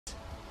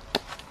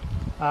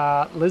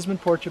Lisbon,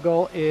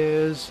 Portugal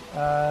is,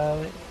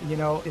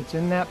 it's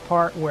in that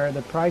part where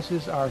the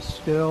prices are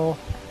still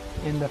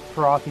in the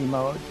frothy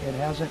mode. It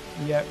hasn't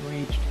yet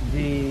reached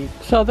the...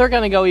 So they're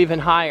going to go even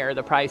higher,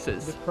 the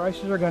prices. The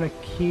prices are going to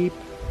keep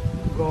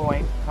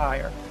going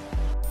higher.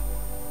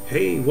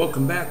 Hey,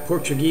 welcome back.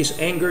 Portuguese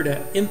angered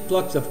at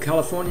influx of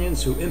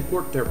Californians who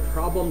import their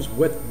problems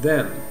with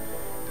them.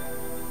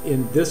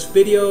 In this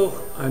video,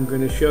 I'm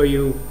going to show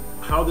you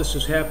how this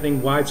is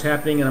happening, why it's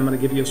happening, and I'm going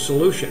to give you a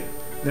solution.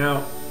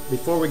 Now,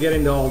 before we get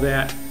into all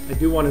that, I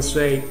do want to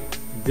say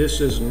this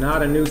is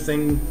not a new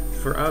thing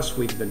for us.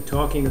 We've been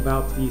talking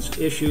about these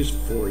issues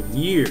for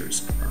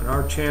years. On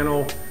our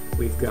channel,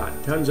 we've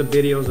got tons of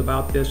videos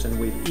about this, and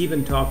we've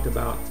even talked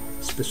about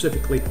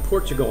specifically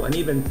Portugal, and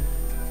even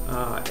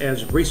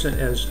as recent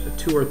as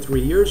 2 or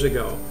 3 years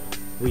ago,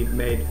 we've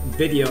made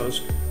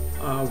videos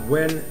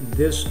when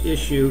this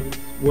issue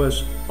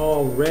was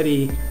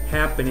already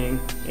happening,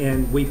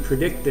 and we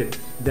predicted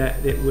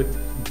that it would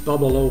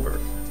bubble over.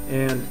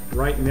 And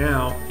right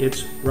now,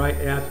 it's right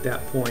at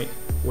that point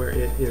where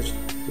it is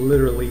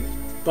literally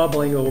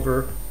bubbling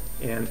over,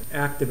 and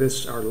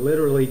activists are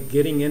literally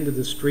getting into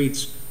the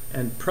streets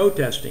and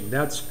protesting.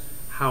 That's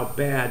how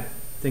bad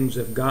things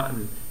have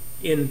gotten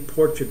in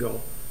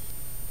Portugal.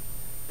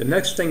 The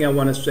next thing I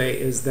want to say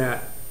is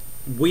that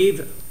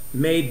we've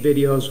made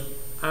videos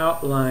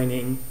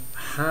outlining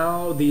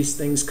how these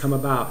things come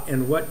about,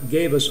 and what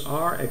gave us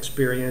our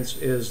experience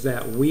is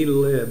that we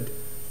lived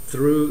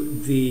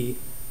through the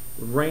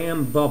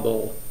RAM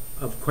bubble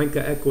of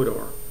Cuenca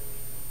Ecuador,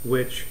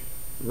 which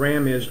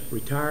RAM is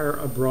Retire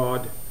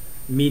Abroad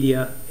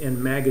Media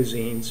and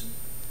Magazines.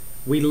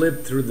 We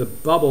lived through the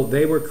bubble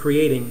they were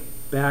creating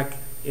back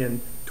in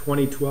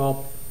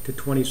 2012 to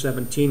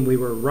 2017. We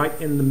were right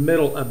in the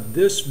middle of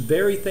this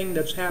very thing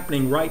that's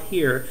happening right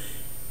here,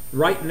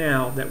 right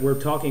now, that we're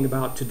talking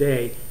about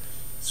today.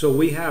 So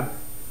we have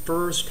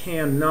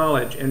first-hand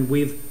knowledge, and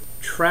we've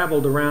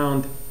traveled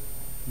around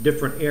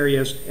different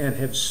areas and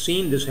have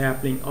seen this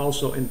happening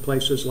also in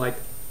places like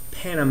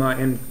Panama,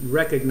 and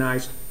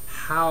recognized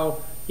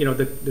how,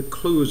 the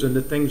clues and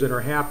the things that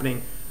are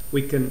happening.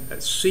 We can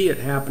see it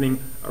happening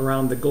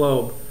around the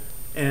globe.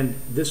 And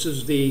this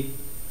is the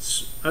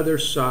other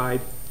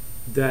side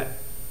that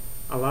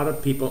a lot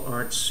of people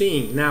aren't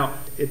seeing. Now,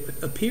 it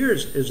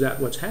appears is that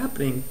what's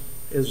happening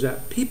is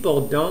that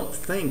people don't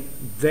think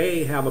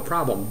they have a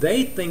problem.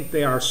 They think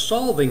they are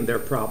solving their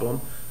problem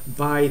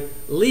by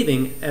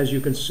leaving. As you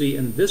can see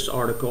in this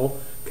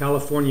article,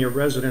 California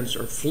residents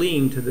are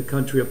fleeing to the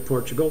country of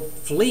Portugal.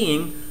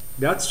 Fleeing,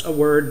 that's a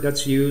word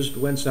that's used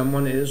when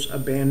someone is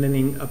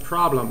abandoning a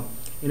problem,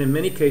 and in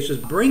many cases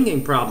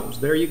bringing problems.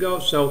 There you go.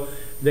 So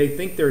they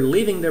think they're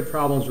leaving their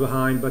problems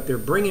behind, but they're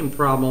bringing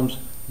problems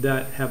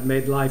that have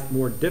made life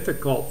more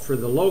difficult for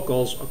the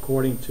locals,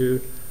 according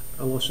to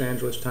a Los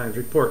Angeles Times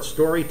report.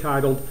 Story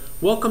titled,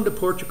 "Welcome to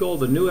Portugal,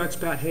 the new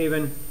expat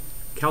haven.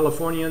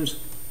 Californians,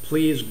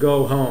 please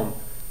go home."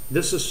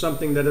 This is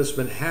something that has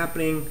been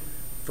happening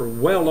for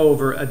well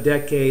over a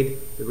decade.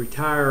 The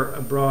Retire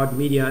Abroad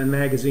Media and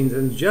Magazines,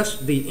 and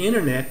just the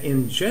internet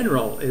in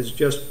general, is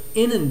just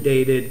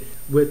inundated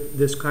with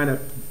this kind of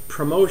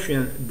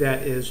promotion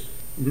that is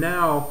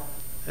now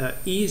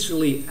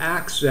easily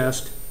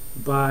accessed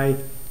by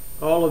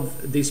all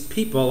of these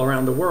people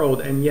around the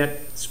world. And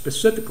yet,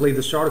 specifically,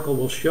 this article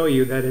will show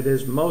you that it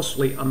is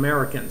mostly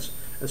Americans.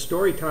 A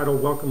story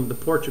titled, "Welcome to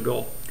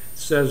Portugal,"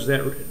 says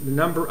that the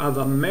number of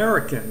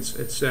Americans,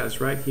 it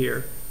says right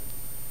here,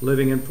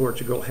 living in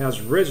Portugal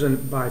has risen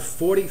by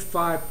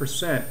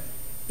 45%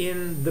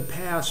 in the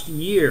past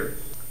year.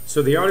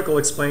 So the article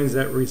explains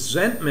that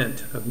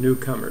resentment of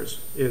newcomers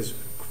is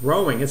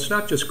growing. It's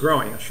not just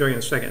growing, I'll show you in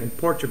a second, in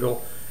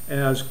Portugal,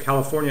 as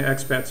California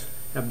expats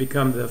have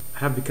become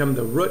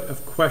the root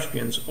of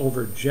questions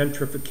over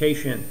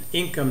gentrification,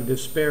 income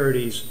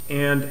disparities,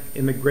 and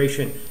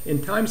immigration.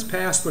 In times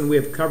past, when we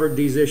have covered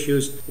these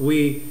issues,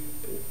 we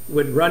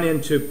would run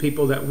into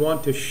people that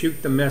want to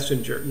shoot the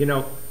messenger,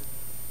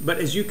 But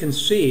as you can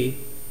see,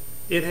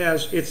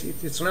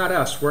 it's not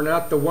us. We're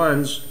not the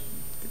ones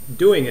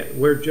doing it.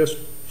 We're just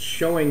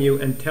showing you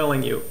and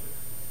telling you.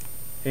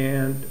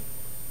 And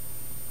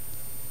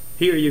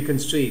here you can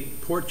see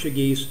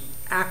Portuguese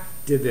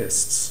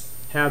activists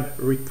have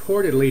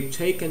reportedly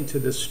taken to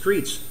the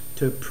streets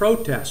to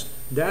protest.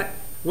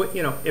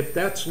 If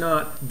that's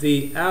not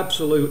the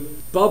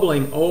absolute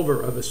bubbling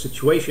over of a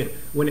situation,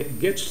 when it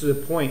gets to the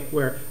point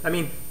where,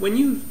 when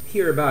you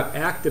hear about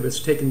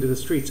activists taken to the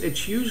streets,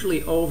 it's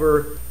usually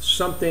over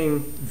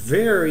something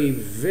very,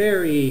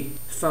 very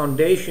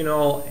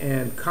foundational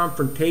and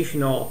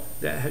confrontational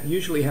that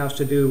usually has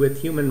to do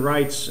with human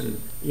rights,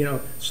 and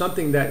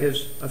something that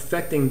is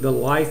affecting the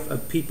life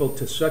of people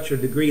to such a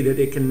degree that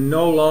it can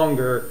no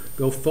longer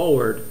go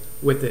forward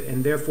with it,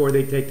 and therefore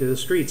they take to the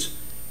streets.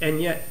 And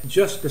yet,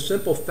 just the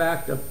simple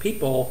fact of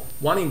people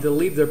wanting to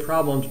leave their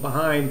problems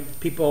behind,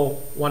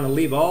 people want to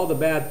leave all the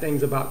bad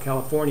things about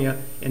California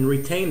and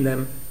retain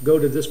them, go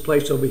to this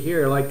place over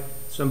here, like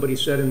somebody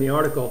said in the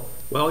article,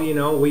 well,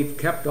 we've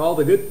kept all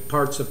the good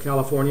parts of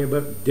California,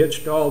 but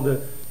ditched all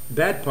the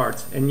bad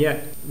parts, and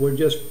yet we're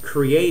just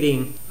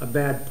creating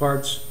bad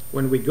parts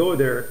when we go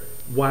there,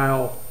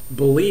 while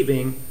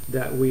believing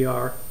that we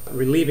are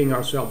relieving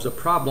ourselves of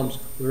problems.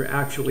 We're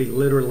actually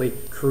literally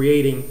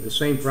creating the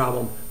same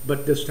problem,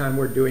 but this time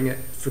we're doing it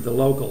for the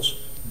locals.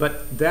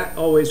 But that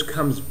always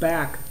comes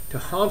back to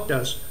haunt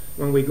us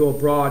when we go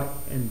abroad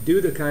and do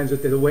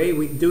the way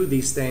we do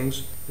these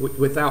things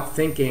without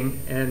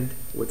thinking and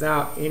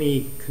without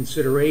any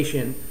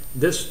consideration.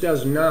 This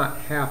does not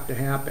have to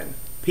happen.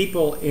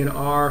 People in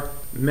our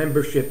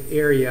membership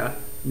area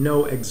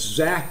know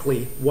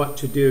exactly what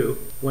to do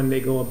when they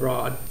go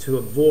abroad to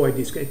avoid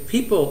these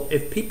people.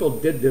 If people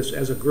did this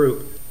as a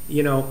group,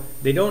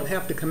 they don't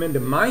have to come into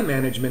my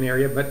management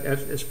area, but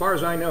as far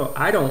as I know,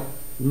 I don't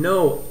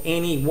know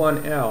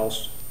anyone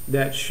else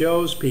that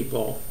shows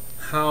people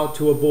how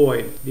to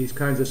avoid these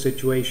kinds of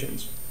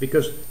situations.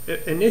 Because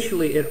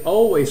initially it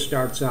always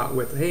starts out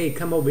with, hey,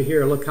 come over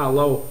here, look how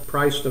low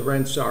priced the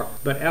rents are.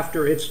 But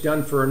after it's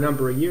done for a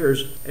number of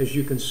years, as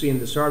you can see in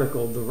this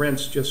article, the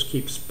rents just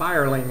keep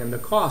spiraling, and the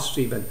costs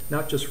even,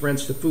 not just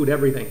rents, the food,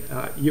 everything.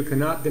 You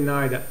cannot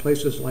deny that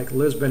places like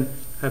Lisbon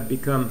have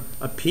become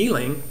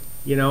appealing.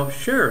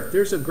 Sure,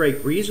 there's a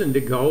great reason to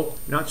go.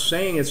 Not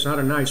saying it's not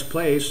a nice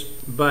place,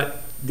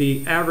 but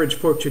the average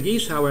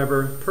Portuguese,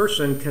 however,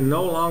 person can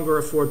no longer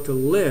afford to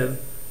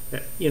live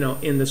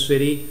in the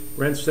city.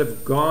 Rents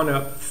have gone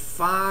up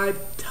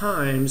 5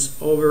 times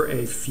over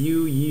a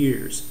few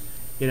years,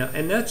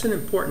 and that's an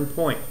important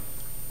point.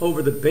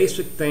 Over the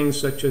basic things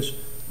such as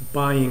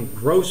buying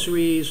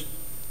groceries,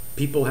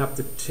 people have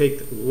to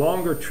take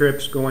longer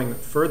trips going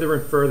further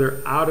and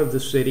further out of the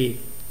city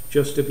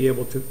just to be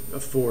able to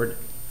afford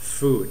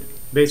food.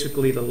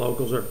 Basically, the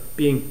locals are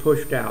being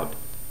pushed out.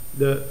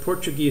 The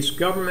Portuguese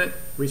government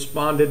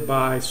responded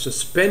by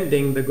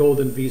suspending the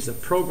Golden Visa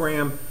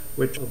program,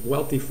 which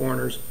wealthy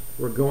foreigners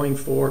were going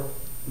for.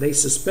 They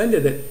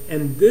suspended it,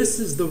 and this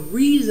is the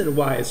reason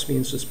why it's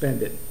being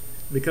suspended,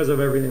 because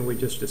of everything we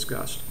just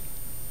discussed.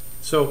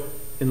 So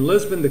in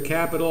Lisbon, the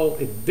capital,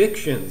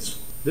 evictions.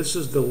 This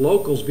is the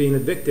locals being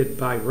evicted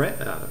by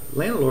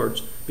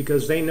landlords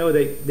because they know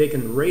they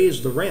can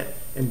raise the rent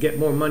and get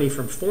more money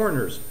from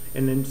foreigners,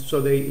 and then so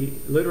they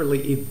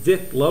literally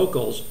evict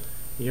locals.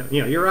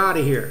 You're out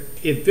of here.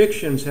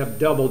 Evictions have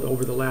doubled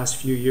over the last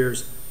few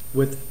years,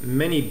 with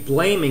many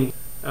blaming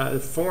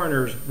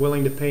foreigners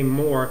willing to pay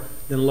more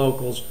than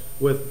locals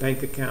with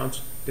bank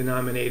accounts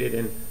denominated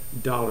in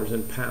dollars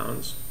and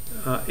pounds.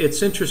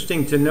 It's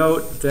interesting to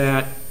note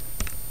that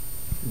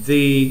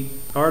the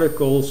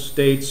article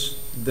states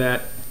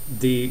that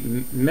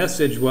the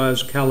message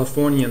was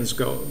Californians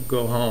go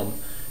home,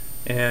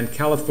 and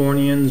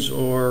Californians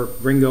or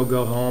gringo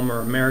go home, or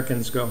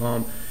Americans go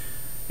home.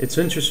 It's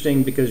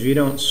interesting because you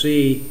don't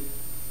see,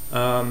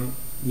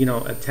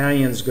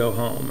 Italians go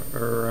home,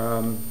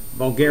 or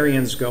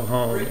Bulgarians go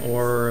home,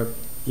 or,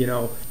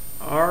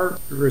 our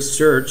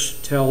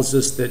research tells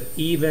us that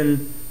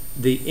even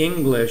the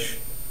English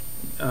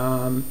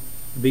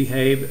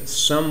behave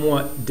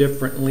somewhat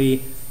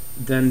differently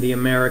than the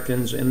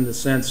Americans, in the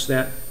sense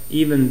that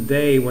even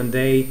they, when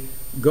they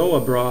go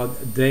abroad,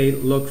 they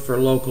look for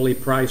locally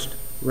priced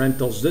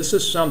rentals. This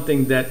is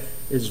something that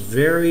is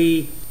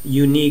very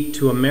unique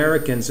to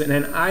Americans,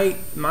 and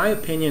my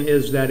opinion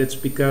is that it's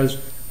because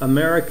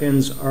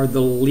Americans are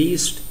the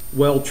least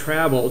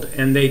well-traveled,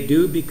 and they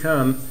do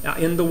become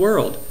in the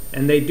world,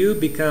 and they do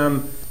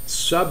become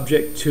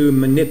subject to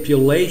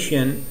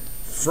manipulation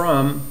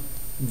from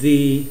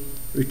the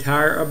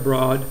retire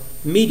abroad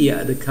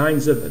media, the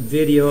kinds of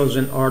videos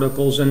and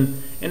articles,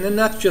 and then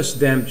not just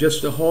them,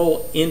 just the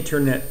whole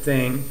internet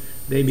thing.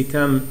 They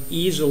become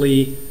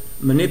easily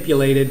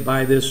manipulated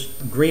by this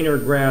greener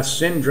grass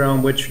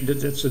syndrome, which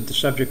that's the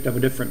subject of a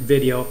different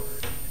video.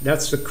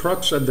 That's the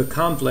crux of the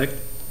conflict,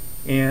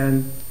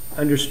 and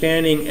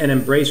understanding and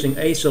embracing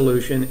a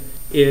solution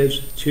is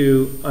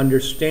to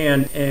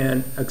understand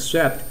and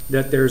accept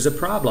that there's a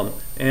problem.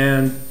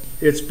 And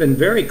it's been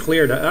very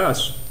clear to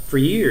us for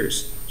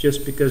years,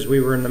 just because we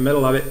were in the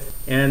middle of it,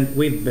 and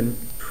we've been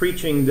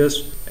preaching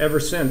this ever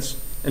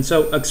since. And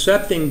so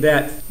accepting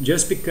that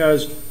just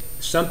because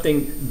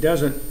something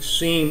doesn't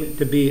seem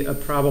to be a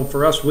problem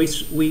for us,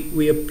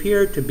 we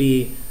appear to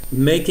be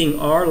making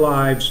our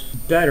lives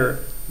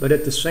better, but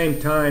at the same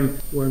time,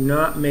 we're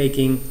not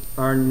making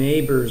our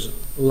neighbors'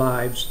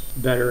 lives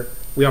better.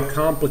 We are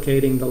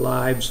complicating the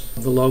lives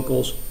of the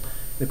locals.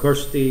 And of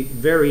course, the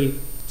very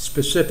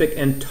specific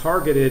and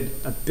targeted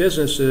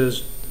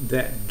businesses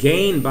that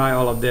gain by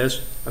all of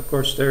this, of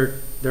course,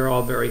 they're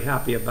all very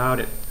happy about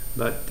it.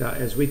 But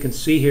as we can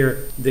see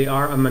here, they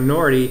are a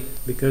minority,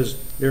 because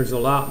there's a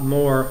lot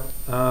more,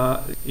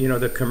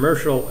 the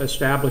commercial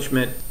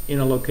establishment in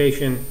a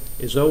location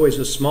is always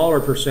a smaller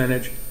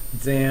percentage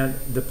than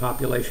the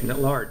population at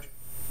large.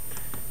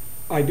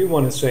 I do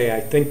want to say I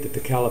think that the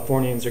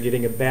Californians are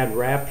getting a bad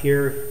rap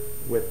here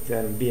with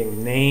them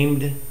being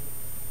named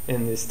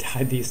in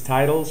these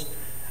titles.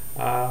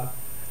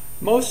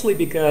 Mostly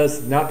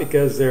not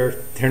because they're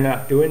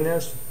not doing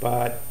this,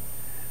 but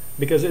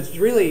because it's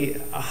really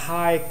a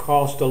high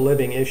cost of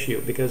living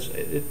issue, because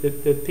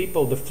the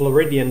people, the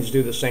Floridians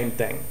do the same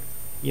thing.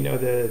 You know,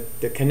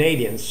 the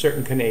Canadians,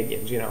 certain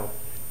Canadians, you know,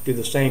 do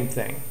the same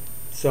thing.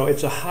 So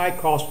it's a high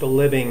cost of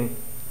living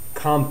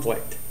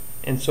conflict.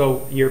 And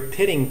so you're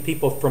pitting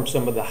people from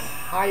some of the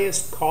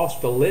highest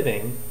cost of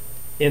living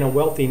in a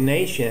wealthy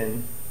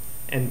nation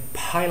and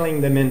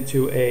piling them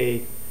into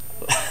a,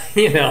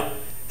 you know,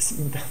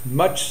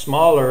 much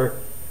smaller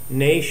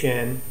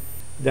nation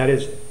that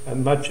is a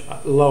much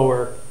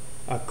lower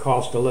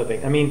cost of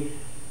living. I mean,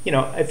 you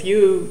know, if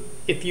you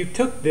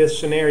took this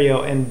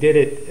scenario and did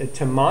it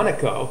to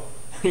Monaco,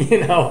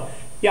 you know,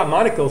 yeah,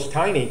 Monaco's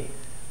tiny,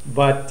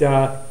 but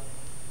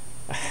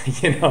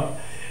you know,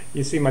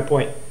 you see my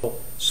point.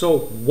 So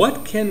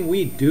what can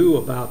we do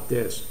about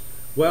this?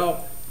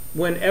 Well,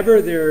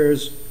 whenever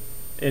there's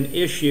an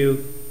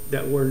issue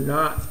that we're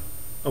not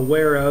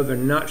aware of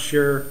and not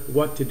sure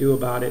what to do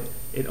about it,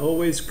 it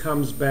always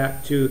comes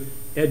back to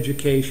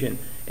education.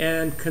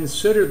 And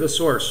consider the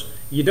source.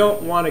 You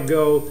don't want to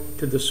go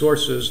to the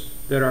sources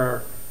that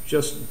are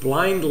just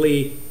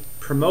blindly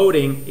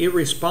promoting,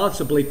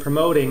 irresponsibly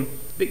promoting.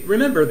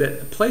 Remember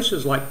that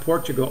places like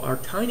Portugal are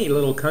tiny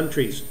little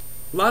countries.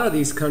 A lot of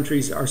these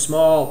countries are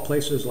small.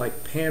 Places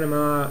like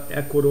Panama,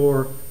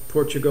 Ecuador,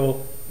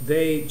 Portugal,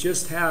 they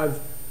just have,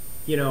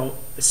 you know,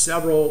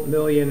 several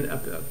million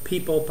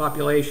people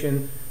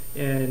population,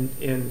 and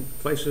in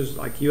places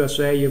like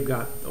USA you've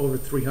got over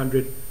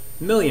 300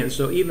 million.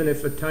 So even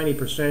if a tiny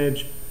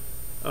percentage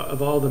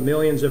of all the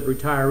millions of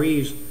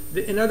retirees,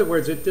 in other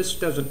words, this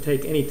doesn't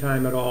take any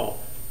time at all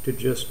to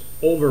just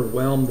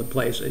overwhelm the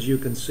place. As you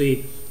can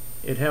see,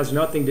 it has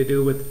nothing to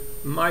do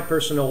with my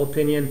personal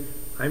opinion.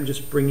 I'm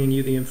just bringing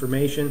you the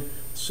information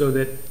so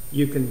that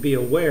you can be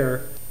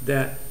aware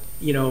that,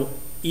 you know,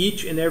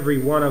 each and every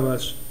one of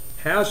us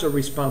has a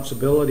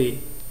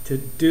responsibility to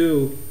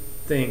do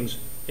things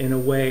in a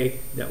way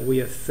that we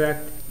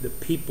affect the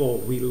people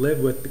we live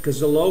with, because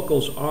the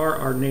locals are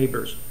our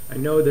neighbors. I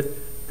know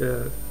that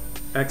the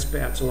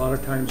expats, a lot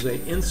of times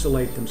they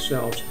insulate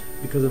themselves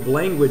because of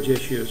language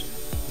issues.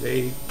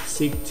 They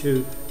seek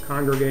to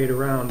congregate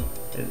around,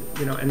 and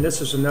you know, and this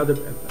is another,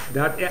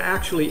 that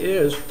actually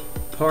is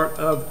part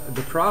of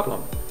the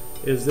problem,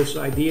 is this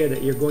idea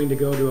that you're going to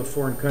go to a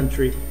foreign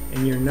country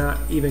and you're not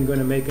even going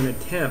to make an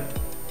attempt,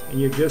 and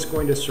you're just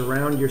going to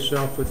surround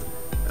yourself with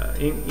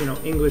you know,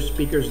 English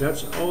speakers.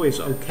 That's always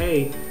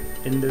okay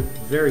in the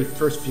very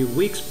first few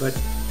weeks, but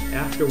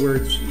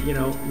afterwards, you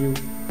know, you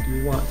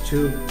want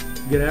to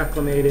get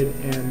acclimated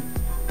and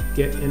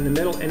get in the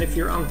middle. And if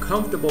you're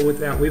uncomfortable with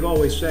that, we've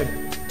always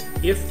said,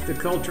 if the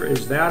culture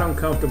is that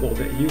uncomfortable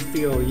that you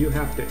feel you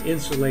have to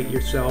insulate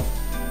yourself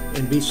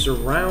and be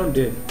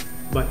surrounded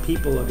by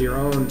people of your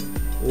own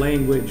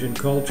language and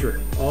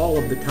culture all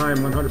of the time,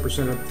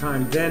 100% of the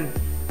time, then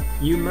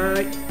you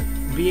might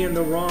be in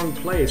the wrong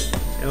place,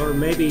 or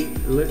maybe,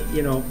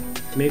 you know,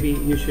 maybe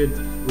you should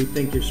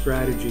rethink your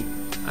strategy.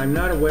 I'm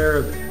not aware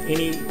of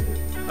any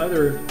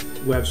other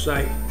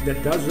website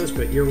that does this,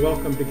 but you're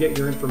welcome to get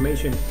your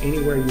information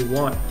anywhere you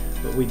want.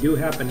 But we do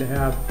happen to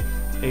have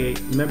a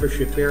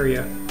membership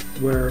area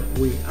where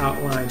we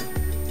outline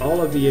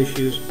all of the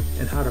issues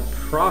and how to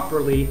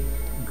properly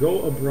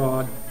go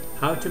abroad,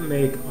 how to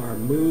make our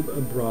move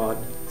abroad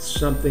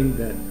something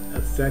that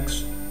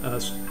affects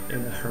us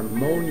in a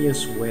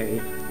harmonious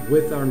way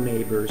with our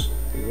neighbors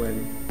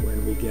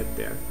when we get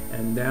there.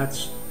 And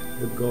that's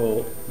the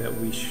goal that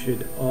we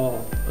should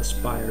all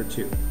aspire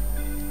to.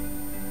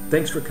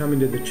 Thanks for coming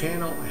to the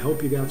channel. I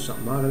hope you got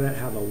something out of that.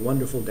 Have a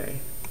wonderful day.